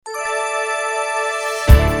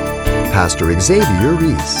Pastor Xavier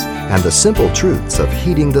Reese and the simple truths of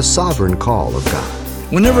heeding the sovereign call of God.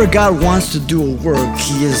 Whenever God wants to do a work,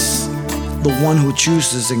 He is the one who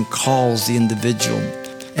chooses and calls the individual,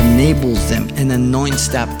 enables them, and anoints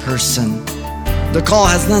that person. The call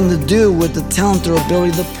has nothing to do with the talent or ability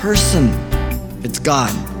of the person. It's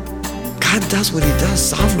God. God does what He does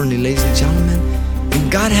sovereignly, ladies and gentlemen.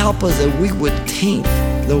 And God help us that we would taint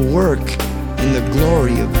the work and the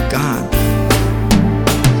glory of God.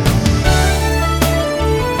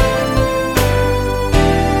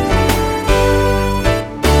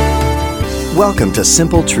 Welcome to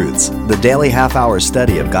Simple Truths, the daily half-hour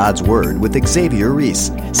study of God's Word with Xavier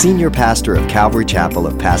Reese, Senior Pastor of Calvary Chapel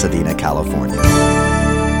of Pasadena, California.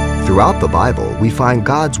 Throughout the Bible, we find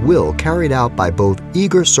God's will carried out by both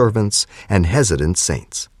eager servants and hesitant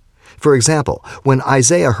saints. For example, when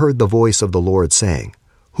Isaiah heard the voice of the Lord saying,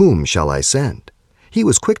 "Whom shall I send?" he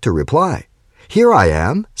was quick to reply, "Here I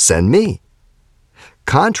am, send me."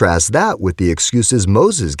 Contrast that with the excuses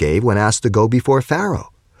Moses gave when asked to go before Pharaoh.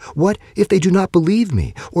 What if they do not believe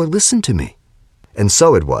me or listen to me? And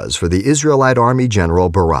so it was for the Israelite army general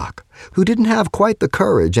Barak, who didn't have quite the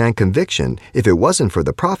courage and conviction if it wasn't for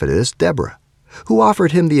the prophetess Deborah, who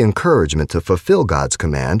offered him the encouragement to fulfill God's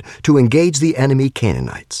command to engage the enemy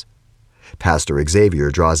Canaanites. Pastor Xavier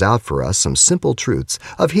draws out for us some simple truths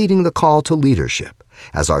of heeding the call to leadership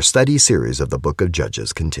as our study series of the book of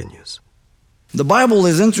Judges continues. The Bible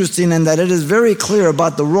is interesting in that it is very clear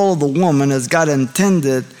about the role of the woman as God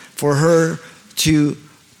intended for her to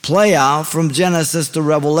play out from Genesis to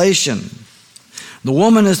Revelation. The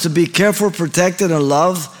woman is to be careful, protected, and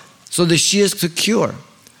loved so that she is secure,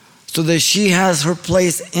 so that she has her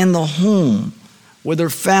place in the home with her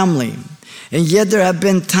family. And yet there have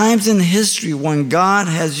been times in history when God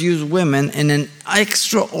has used women in an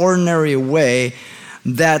extraordinary way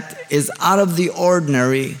that is out of the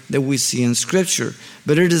ordinary that we see in Scripture.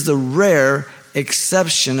 But it is a rare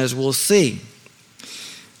exception, as we'll see.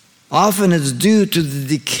 Often it's due to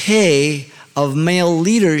the decay of male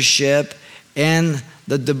leadership and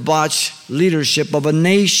the debauched leadership of a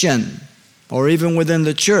nation, or even within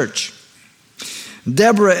the church.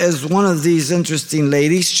 Deborah is one of these interesting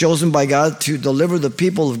ladies chosen by God to deliver the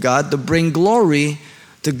people of God, to bring glory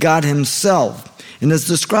to God Himself. And it's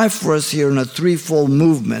described for us here in a threefold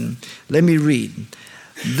movement. Let me read.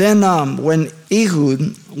 Then when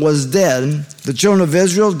Ehud was dead, the children of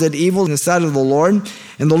Israel did evil in the sight of the Lord,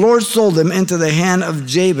 and the Lord sold them into the hand of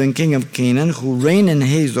Jabin, king of Canaan, who reigned in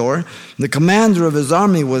Hazor. The commander of his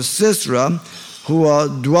army was Sisera, who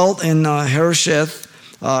dwelt in Harosheth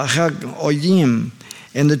Hagoyim.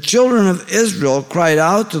 And the children of Israel cried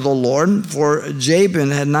out to the Lord, for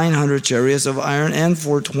Jabin had 900 chariots of iron, and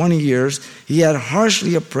for 20 years he had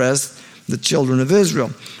harshly oppressed the children of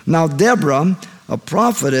Israel. Now Deborah, a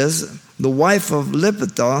prophetess, the wife of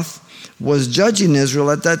Lipitoth, was judging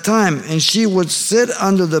Israel at that time, and she would sit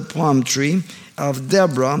under the palm tree of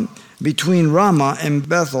Deborah between Ramah and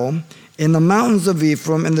Bethel in the mountains of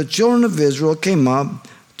Ephraim, and the children of Israel came up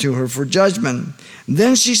to her for judgment.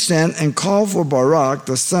 Then she sent and called for Barak,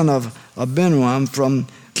 the son of Abinoam, from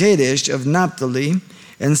Kadesh of Naphtali,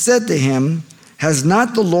 and said to him, "Has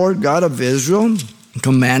not the Lord God of Israel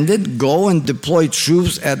commanded, go and deploy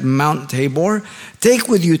troops at Mount Tabor? Take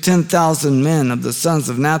with you 10,000 men of the sons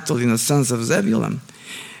of Naphtali and the sons of Zebulun.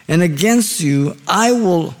 And against you I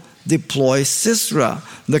will deploy Sisera,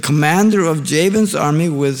 the commander of Jabin's army,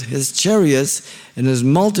 with his chariots and his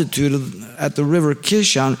multitude at the river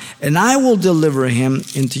Kishon, and I will deliver him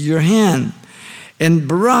into your hand." And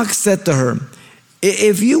Barak said to her,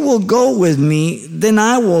 "If you will go with me, then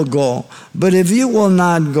I will go. But if you will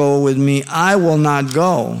not go with me, I will not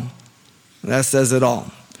go." That says it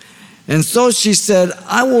all. And so she said,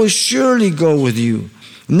 "I will surely go with you.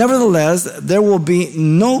 Nevertheless, there will be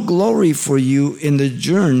no glory for you in the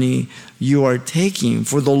journey you are taking,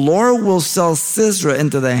 for the Lord will sell Sisera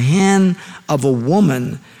into the hand of a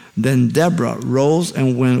woman." Then Deborah rose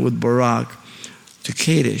and went with Barak to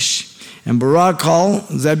Kadesh. And Barak called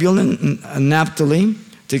Zebulun and Naphtali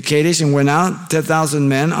to Kadesh and went out 10,000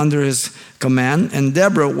 men under his command, and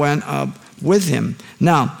Deborah went up with him.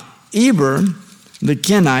 Now, Eber, the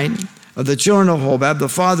Kenite, of the children of Hobab, the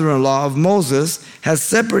father-in-law of Moses, has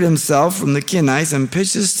separated himself from the Kenites and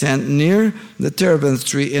pitched his tent near the terebinth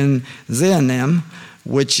tree in Zaanim,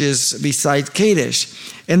 which is beside Kadesh.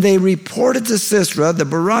 And they reported to Sisera that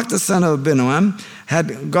Barak, the son of Abinoam,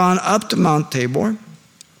 had gone up to Mount Tabor.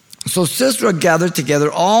 So Sisera gathered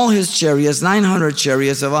together all his chariots, 900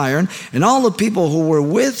 chariots of iron, and all the people who were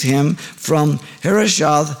with him from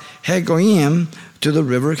Harosheth Hagoyim to the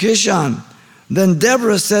river Kishon. Then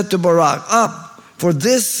Deborah said to Barak, "Up, For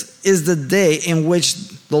this is the day in which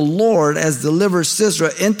the Lord has delivered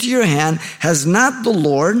Sisera into your hand. Has not the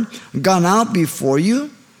Lord gone out before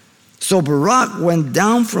you? So Barak went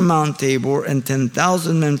down from Mount Tabor, and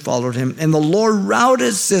 10,000 men followed him. And the Lord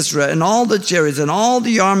routed Sisera and all the chariots and all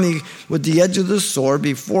the army with the edge of the sword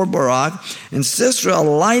before Barak. And Sisera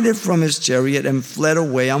alighted from his chariot and fled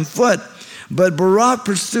away on foot. But Barak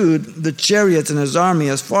pursued the chariots and his army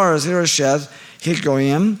as far as Harosheth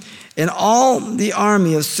Haggoyim, and all the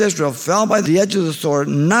army of Sisera fell by the edge of the sword.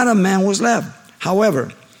 Not a man was left.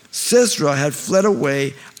 However, Sisera had fled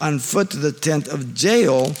away on foot to the tent of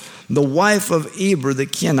Jael, the wife of Eber the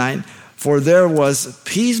Kenite, for there was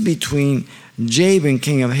peace between Jabin,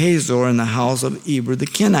 king of Hazor, and the house of Eber the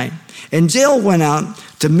Kenite. And Jael went out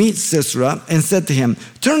to meet Sisera and said to him,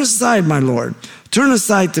 "Turn aside, my lord. Turn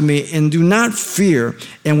aside to me, and do not fear."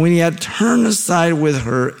 And when he had turned aside with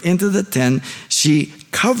her into the tent, she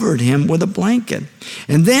covered him with a blanket.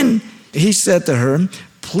 And then he said to her,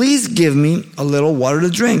 "Please give me a little water to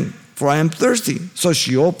drink, for I am thirsty." So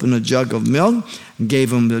she opened a jug of milk,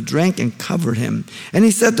 gave him the drink, and covered him. And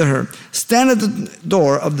he said to her, "Stand at the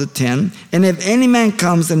door of the tent, and if any man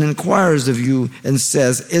comes and inquires of you and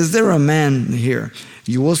says, 'Is there a man here?'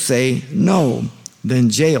 you will say, 'No.'" Then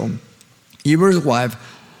Jael, Eber's wife,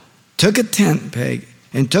 took a tent peg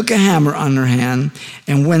and took a hammer on her hand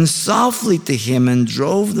and went softly to him and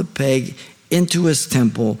drove the peg into his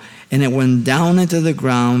temple, and it went down into the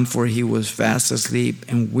ground, for he was fast asleep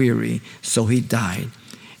and weary, so he died.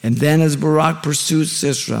 And then as Barak pursued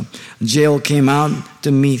Sisera, Jael came out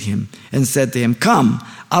to meet him and said to him, "Come,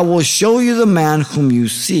 I will show you the man whom you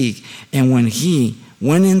seek." And when he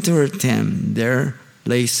went into her tent, there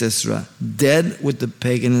lay Sisera, dead with the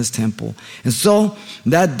peg in his temple. And so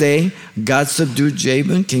that day God subdued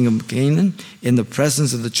Jabin, king of Canaan, in the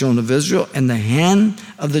presence of the children of Israel, and the hand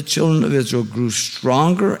of the children of Israel grew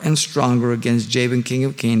stronger and stronger against Jabin, king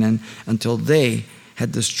of Canaan, until they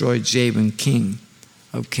had destroyed Jabin, king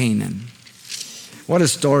of Canaan. What a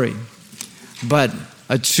story, but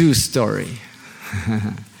a true story.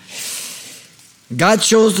 God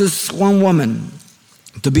chose this one woman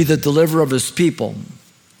to be the deliverer of his people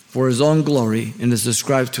for his own glory, and is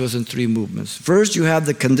described to us in three movements. First, you have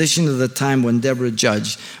the condition of the time when Deborah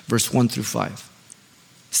judged, verse 1 through 5.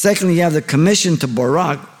 Secondly, you have the commission to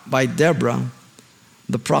Barak by Deborah,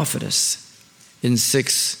 the prophetess, in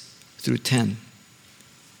 6 through 10.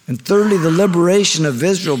 And thirdly, the liberation of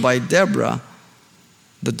Israel by Deborah,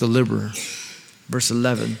 the deliverer, verse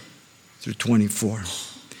 11 through 24.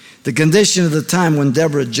 The condition of the time when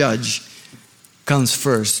Deborah judged comes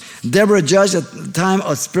first. Deborah judged at the time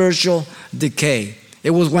of spiritual decay. It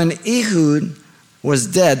was when Ehud was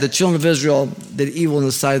dead, the children of Israel did evil in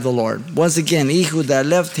the sight of the Lord. Once again, Ehud, that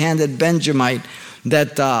left-handed Benjamite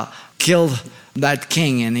that killed that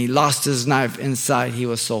king, and he lost his knife inside. He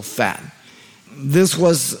was so fat. This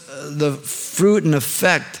was the fruit and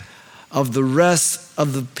effect of the rest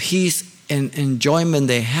of the peace and enjoyment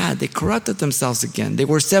they had. They corrupted themselves again. They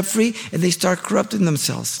were set free, and they start corrupting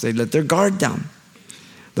themselves. They let their guard down.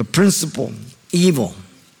 The principle, evil,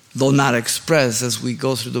 though not expressed as we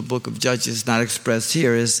go through the book of Judges, not expressed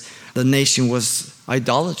here, is the nation was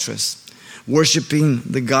idolatrous, worshiping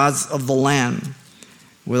the gods of the land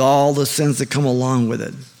with all the sins that come along with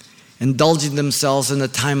it, indulging themselves in a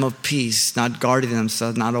time of peace, not guarding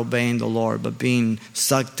themselves, not obeying the Lord, but being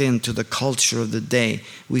sucked into the culture of the day.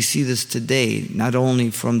 We see this today, not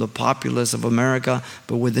only from the populace of America,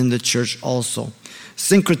 but within the church also.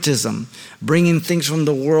 Syncretism, bringing things from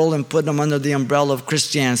the world and putting them under the umbrella of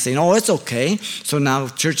Christianity, saying, "Oh, it's okay." So now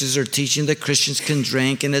churches are teaching that Christians can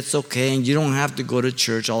drink, and it's okay, and you don't have to go to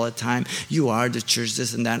church all the time. You are the church,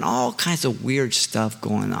 this and that, and all kinds of weird stuff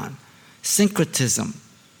going on. Syncretism.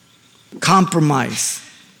 Compromise,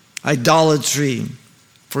 idolatry,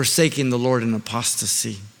 forsaking the Lord in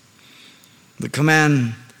apostasy. The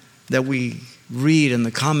command that we read and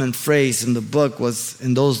the common phrase in the book was,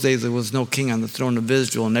 in those days there was no king on the throne of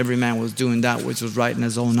Israel, and every man was doing that which was right in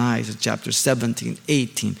his own eyes, in chapter 17,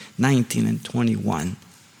 18, 19, and 21.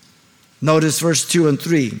 Notice verse 2 and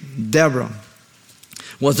 3. Deborah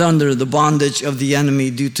was under the bondage of the enemy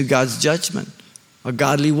due to God's judgment. A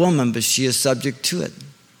godly woman, but she is subject to it.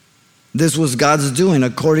 This was God's doing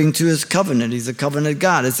according to his covenant. He's a covenant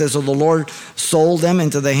God. It says, "So the Lord sold them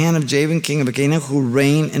into the hand of Jabin, king of Canaan, who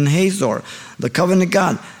reigned in Hazor." The covenant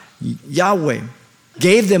God, Yahweh,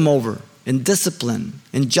 gave them over in discipline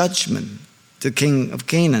and judgment to king of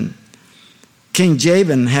Canaan. King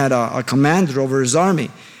Jabin had a commander over his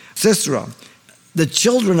army, Sisera. The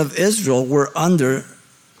children of Israel were under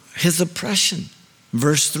his oppression.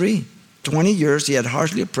 Verse 3. 20 years, he had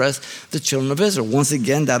harshly oppressed the children of Israel. Once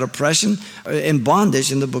again, that oppression and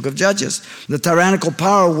bondage in the book of Judges. The tyrannical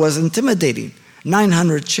power was intimidating.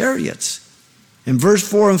 900 chariots. In verse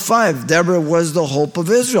 4 and 5, Deborah was the hope of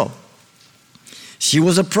Israel. She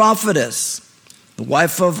was a prophetess. The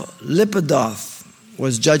wife of Lipidoth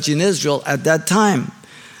was judging Israel at that time.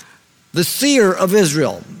 The seer of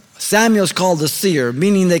Israel. Samuel's called the seer,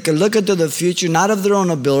 meaning they could look into the future, not of their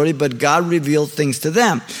own ability, but God revealed things to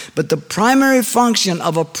them. But the primary function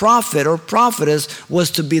of a prophet or prophetess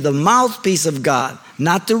was to be the mouthpiece of God,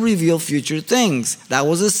 not to reveal future things. That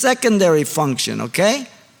was a secondary function, okay?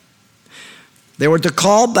 They were to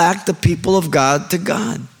call back the people of God to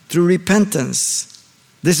God through repentance.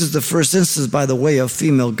 This is the first instance, by the way, of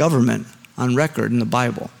female government on record in the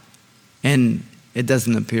Bible. And it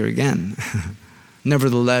doesn't appear again.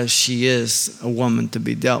 Nevertheless, she is a woman to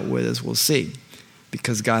be dealt with, as we'll see,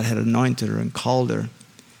 because God had anointed her and called her.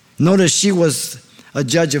 Notice she was a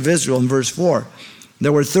judge of Israel in verse 4.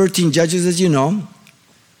 There were 13 judges, as you know,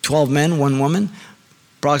 12 men, 1 woman,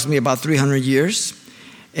 approximately about 300 years.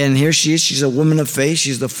 And here she is. She's a woman of faith.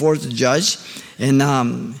 She's the 4th judge. And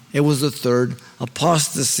it was the 3rd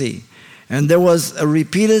apostasy. And there was a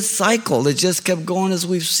repeated cycle that just kept going, as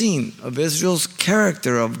we've seen, of Israel's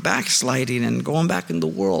character of backsliding and going back in the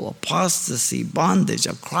world. Apostasy, bondage,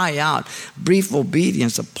 a cry out, brief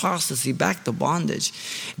obedience, apostasy, back to bondage.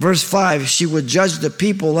 Verse 5, she would judge the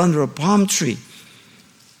people under a palm tree.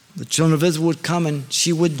 The children of Israel would come and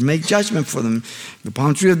she would make judgment for them. The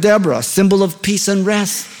palm tree of Deborah, a symbol of peace and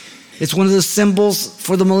rest. It's one of the symbols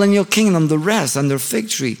for the millennial kingdom, the rest under fig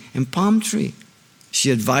tree and palm tree. She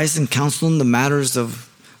advised and counseled in the matters of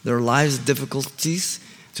their lives' difficulties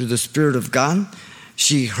through the Spirit of God.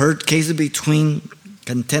 She heard cases between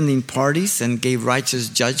contending parties and gave righteous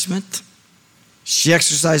judgment. She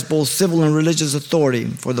exercised both civil and religious authority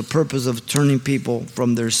for the purpose of turning people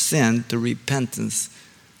from their sin to repentance,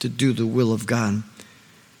 to do the will of God.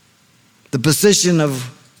 The position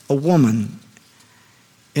of a woman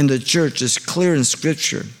in the church is clear in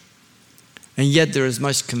Scripture, and yet there is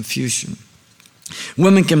much confusion.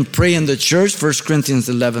 Women can pray in the church, 1 Corinthians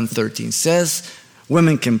 11:13 says.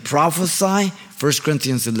 Women can prophesy, 1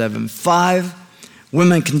 Corinthians 11:5.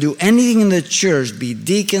 Women can do anything in the church, be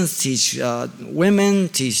deacons, teach women,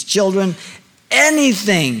 teach children,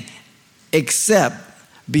 anything except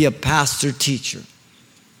be a pastor teacher.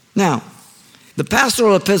 Now, the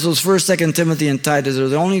pastoral epistles, 1st, 2nd Timothy, and Titus, are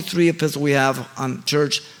the only 3 epistles we have on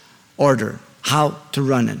church order, how to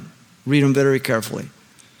run it. Read them very carefully.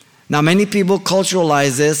 Now, many people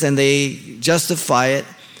culturalize this and they justify it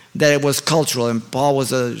that it was cultural and Paul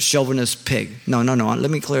was a chauvinist pig. No. Let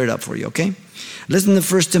me clear it up for you, okay? Listen to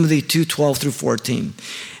 1 Timothy 2:12 through 14.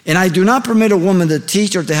 And I do not permit a woman to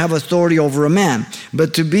teach or to have authority over a man,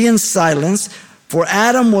 but to be in silence. For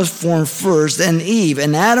Adam was formed first, and Eve.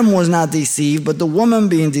 And Adam was not deceived, but the woman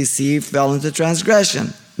being deceived fell into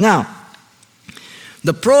transgression. Now,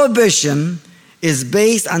 the prohibition is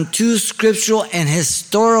based on 2 scriptural and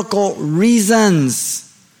historical reasons,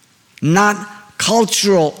 not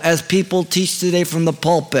cultural as people teach today from the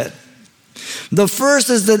pulpit. The first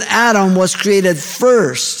is that Adam was created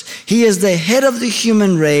first. He is the head of the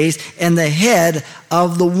human race and the head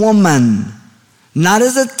of the woman. Not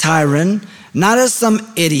as a tyrant, not as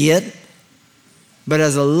some idiot, but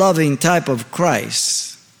as a loving type of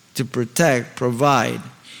Christ to protect, provide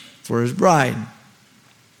for his bride.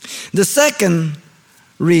 The second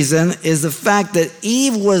reason is the fact that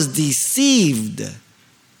Eve was deceived.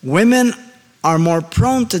 Women are more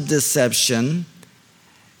prone to deception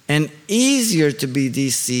and easier to be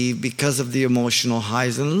deceived because of the emotional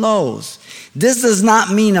highs and lows. This does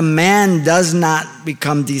not mean a man does not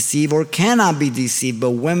become deceived or cannot be deceived,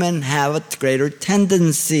 but women have a greater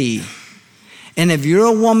tendency. And if you're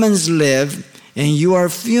a woman's lib and you are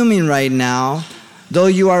fuming right now, though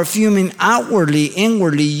you are fuming outwardly,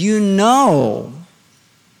 inwardly, you know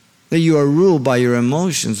that you are ruled by your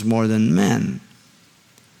emotions more than men.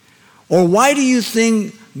 Or why do you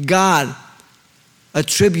think God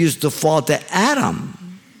attributes the fall to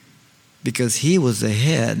Adam? Because he was the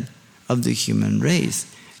head of the human race.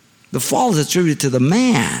 The fall is attributed to the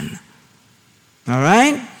man. All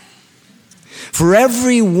right? For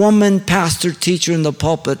every woman pastor, teacher in the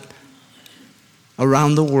pulpit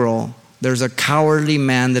around the world, there's a cowardly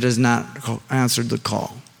man that has not answered the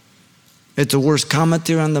call. It's a worse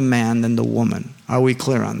commentary on the man than the woman. Are we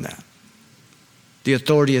clear on that? The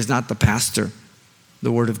authority is not the pastor,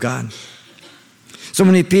 the Word of God. So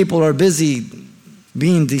many people are busy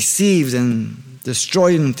being deceived and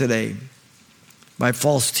destroyed today by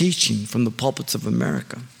false teaching from the pulpits of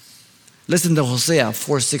America. Listen to Hosea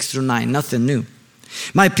 4:6-9, nothing new.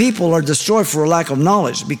 My people are destroyed for a lack of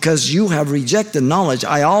knowledge. Because you have rejected knowledge,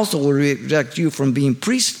 I also will reject you from being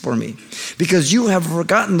priest for me. Because you have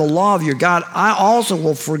forgotten the law of your God, I also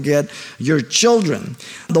will forget your children.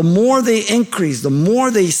 The more they increase, the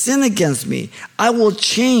more they sin against me, I will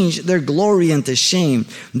change their glory into shame.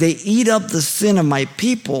 They eat up the sin of my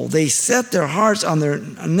people. They set their hearts on their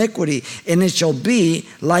iniquity, and it shall be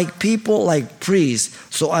like people, like priests.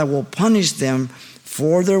 So I will punish them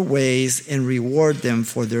for their ways and reward them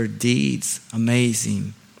for their deeds.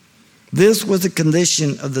 Amazing. This was the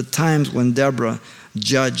condition of the times when Deborah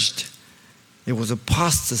judged. It was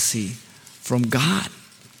apostasy from God.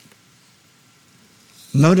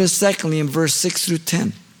 Notice secondly in verse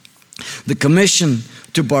 6-10, the commission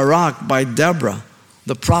to Barak by Deborah,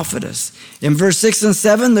 the prophetess. In verse 6 and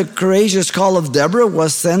 7, the courageous call of Deborah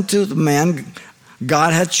was sent to the man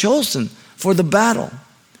God had chosen for the battle.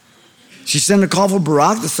 She sent a call for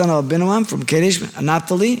Barak, the son of Abinoam from Kadesh,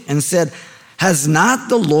 Naphtali, and said, has not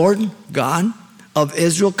the Lord God of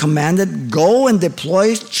Israel commanded, go and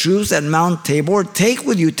deploy troops at Mount Tabor? Take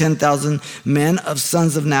with you 10,000 men of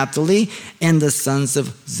sons of Naphtali and the sons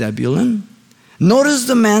of Zebulun. Notice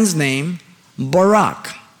the man's name,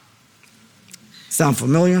 Barak. Sound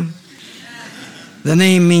familiar? The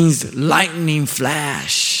name means lightning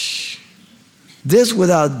flash. This,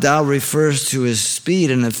 without doubt, refers to his speed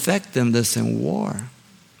and effectiveness in war.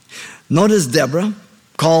 Notice Deborah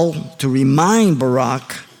called to remind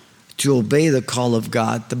Barak to obey the call of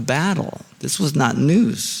God to battle. This was not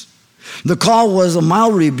news. The call was a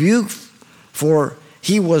mild rebuke, for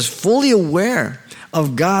he was fully aware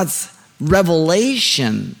of God's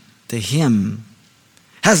revelation to him.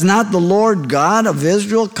 Has not the Lord God of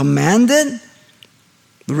Israel commanded?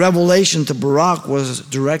 The revelation to Barak was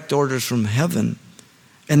direct orders from heaven,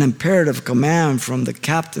 an imperative command from the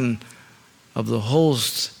captain of the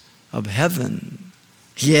host of heaven.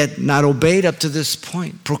 He had not obeyed up to this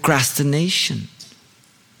point. Procrastination.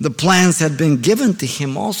 The plans had been given to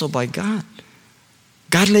him also by God.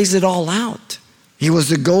 God lays it all out. He was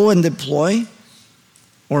to go and deploy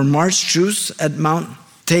or march troops at Mount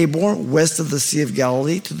Tabor, west of the Sea of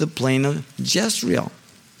Galilee, to the plain of Jezreel.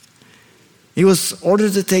 He was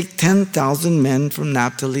ordered to take 10,000 men from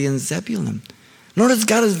Naphtali and Zebulun. Notice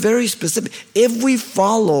God is very specific. If we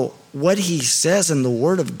follow what he says in the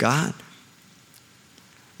Word of God,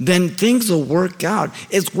 then things will work out.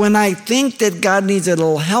 It's when I think that God needs a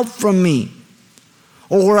little help from me,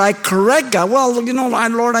 or where I correct God. Well,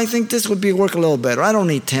 Lord, I think this would work a little better. I don't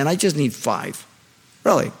need 10, I just need 5.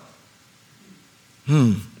 Really?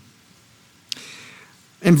 In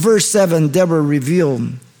verse 7, Deborah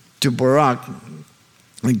revealed to Barak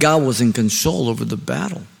that God was in control over the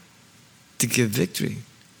battle to give victory.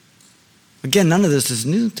 Again, none of this is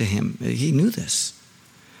new to him. He knew this.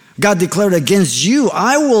 God declared, against you,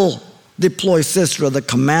 I will deploy Sisera, the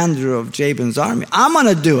commander of Jabin's army. I'm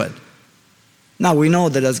going to do it. Now, we know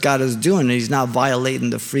that as God is doing it, he's not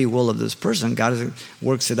violating the free will of this person. God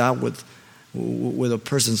works it out with a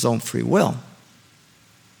person's own free will.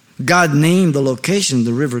 God named the location,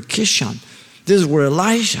 the river Kishon. This is where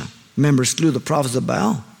Elijah, remember, slew the prophets of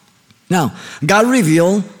Baal. Now, God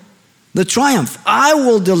revealed the triumph. I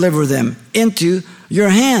will deliver them into your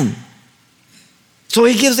hand. So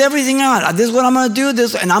he gives everything out. This is what I'm going to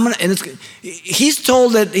do. He's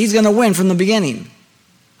told that he's going to win from the beginning.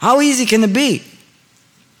 How easy can it be?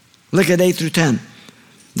 Look at 8-10.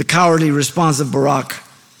 The cowardly response of Barak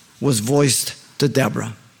was voiced to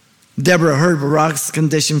Deborah. Deborah heard Barak's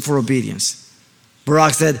condition for obedience.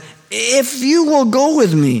 Barak said, if you will go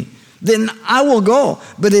with me, then I will go.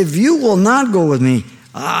 But if you will not go with me,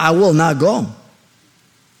 I will not go.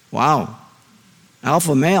 Wow.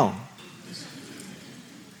 Alpha male.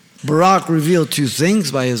 Barak revealed 2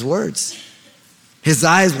 things by his words. His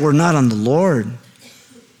eyes were not on the Lord,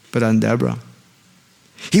 but on Deborah.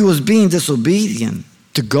 He was being disobedient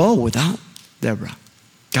to go without Deborah.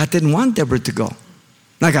 God didn't want Deborah to go.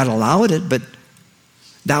 Now, God allowed it, but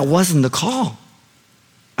that wasn't the call.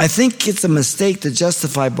 I think it's a mistake to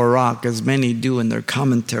justify Barak, as many do in their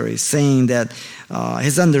commentaries, saying that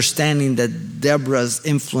his understanding that Deborah's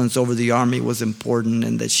influence over the army was important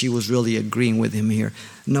and that she was really agreeing with him here.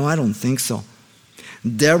 No, I don't think so.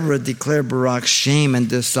 Deborah declared Barak's shame and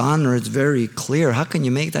dishonor. It's very clear. How can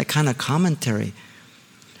you make that kind of commentary?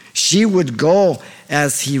 She would go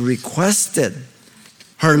as he requested.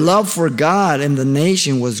 Her love for God and the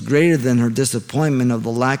nation was greater than her disappointment of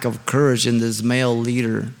the lack of courage in this male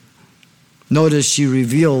leader. Notice she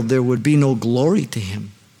revealed there would be no glory to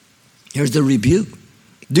him. Here's the rebuke.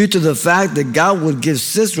 due to the fact that God would give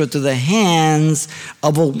Sisera to the hands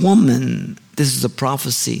of a woman. This is a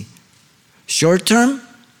prophecy. Short term,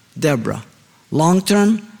 Deborah. Long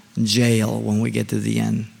term, jail when we get to the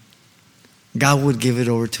end. God would give it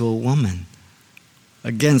over to a woman.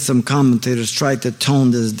 Again, some commentators tried to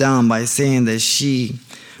tone this down by saying that she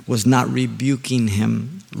was not rebuking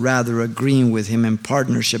him, rather agreeing with him in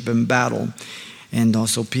partnership in battle. And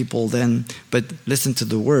also people then, but listen to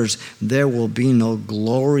the words, there will be no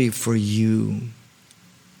glory for you.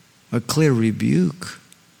 A clear rebuke.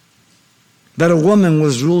 That a woman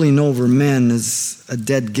was ruling over men is a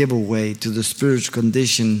dead giveaway to the spiritual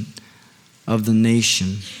condition of the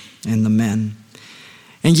nation and the men.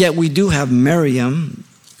 And yet we do have Miriam,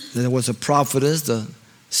 that was a prophetess, the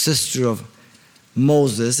sister of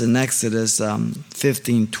Moses in Exodus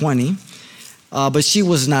 15:20. But she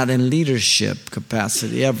was not in leadership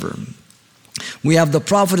capacity ever. We have the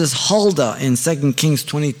prophetess Huldah in 2 Kings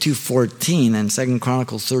 22:14 and 2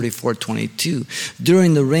 Chronicles 34:22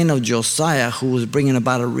 during the reign of Josiah, who was bringing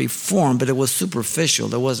about a reform, but it was superficial.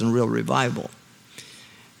 There wasn't real revival.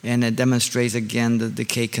 And it demonstrates again the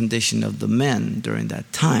decay condition of the men during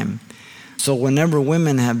that time. So whenever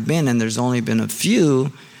women have been, and there's only been a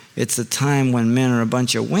few, it's a time when men are a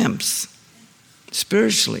bunch of wimps,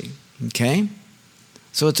 spiritually, okay?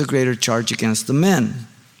 So it's a greater charge against the men.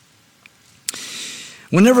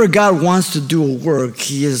 Whenever God wants to do a work,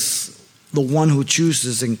 He is the one who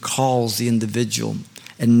chooses and calls the individual,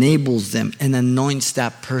 enables them, and anoints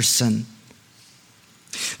that person.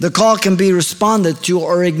 The call can be responded to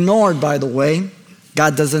or ignored, by the way.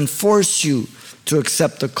 God doesn't force you to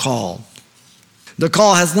accept the call. The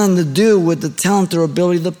call has nothing to do with the talent or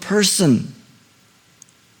ability of the person.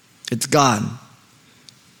 It's God.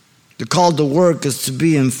 The call to work is to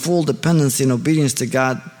be in full dependency and obedience to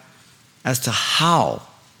God as to how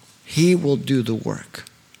He will do the work.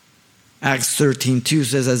 Acts 13:2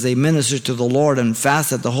 says, as they ministered to the Lord and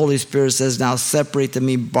fasted, the Holy Spirit says, now separate to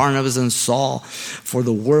me Barnabas and Saul for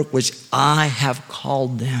the work which I have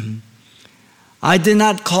called them. I did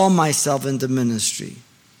not call myself into ministry.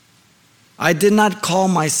 I did not call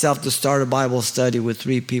myself to start a Bible study with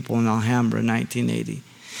 3 people in Alhambra in 1980.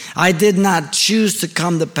 I did not choose to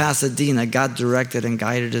come to Pasadena. God directed and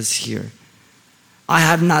guided us here. I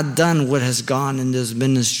have not done what has gone in this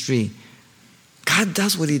ministry. God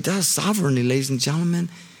does what He does sovereignly, ladies and gentlemen.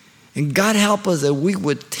 And God help us that we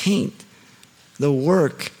would taint the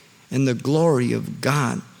work and the glory of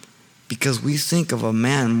God because we think of a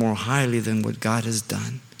man more highly than what God has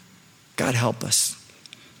done. God help us.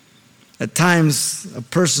 At times, a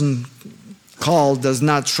person called does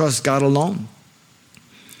not trust God alone.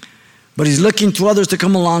 But he's looking to others to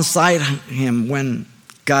come alongside him when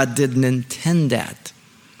God didn't intend that.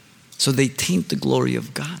 So they taint the glory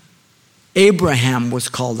of God. Abraham was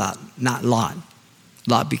called out, not Lot.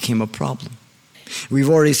 Lot became a problem. We've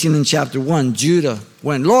already seen in chapter 1, Judah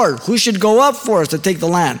went, Lord, who should go up for us to take the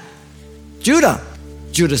land? Judah.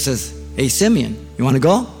 Judah says, hey, Simeon, you want to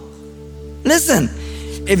go? Listen,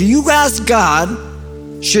 if you ask God,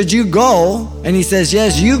 should you go? And He says,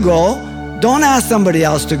 yes, you go. Don't ask somebody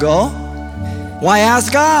else to go. Why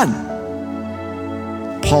ask God?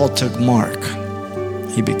 Paul took Mark.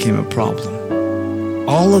 He became a problem.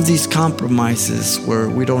 All of these compromises where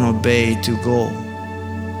we don't obey to go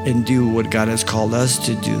and do what God has called us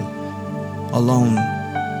to do alone.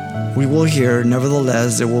 We will hear,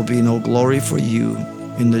 nevertheless, there will be no glory for you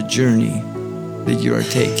in the journey that you are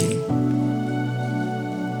taking.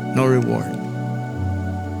 No reward.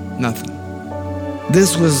 Nothing.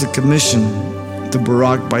 This was the commission to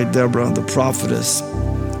Barak by Deborah, the prophetess.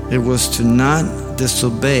 It was to not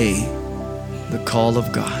disobey the call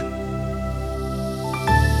of God.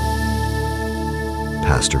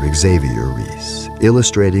 Pastor Xavier Reese,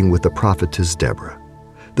 illustrating with the prophetess Deborah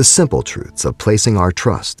the simple truths of placing our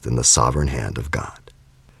trust in the sovereign hand of God.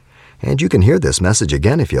 And you can hear this message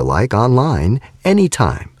again if you like online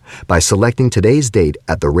anytime by selecting today's date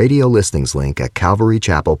at the radio listings link at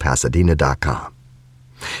calvarychapelpasadena.com.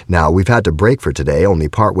 Now, we've had to break for today, only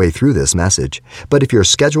partway through this message, but if your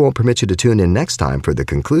schedule won't permit you to tune in next time for the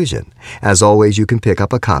conclusion, as always, you can pick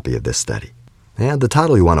up a copy of this study. And the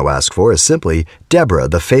title you want to ask for is simply Deborah,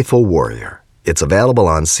 the Faithful Warrior. It's available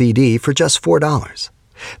on CD for just $4.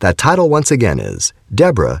 That title once again is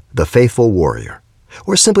Deborah, the Faithful Warrior,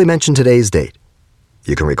 or simply mention today's date.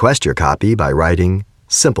 You can request your copy by writing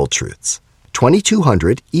Simple Truths,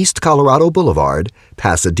 2200 East Colorado Boulevard,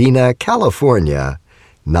 Pasadena, California,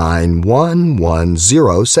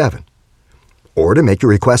 91107. Or to make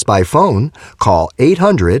your request by phone, call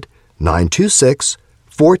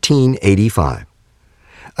 800-926-1485.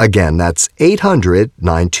 Again, that's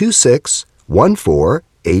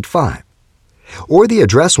 800-926-1485. Or the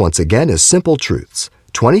address once again is Simple Truths,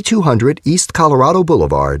 2200 East Colorado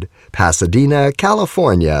Boulevard, Pasadena,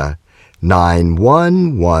 California,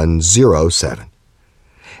 91107.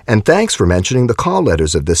 And thanks for mentioning the call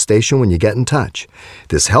letters of this station when you get in touch.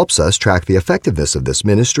 This helps us track the effectiveness of this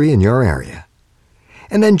ministry in your area.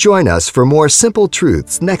 And then join us for more Simple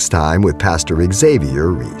Truths next time with Pastor Xavier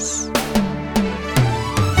Reese.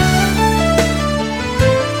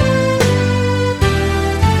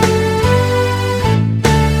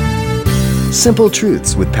 Simple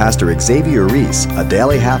Truths with Pastor Xavier Reese, a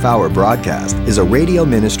daily half-hour broadcast, is a radio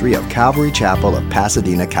ministry of Calvary Chapel of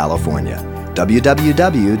Pasadena, California.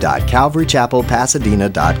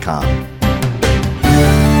 www.calvarychapelpasadena.com.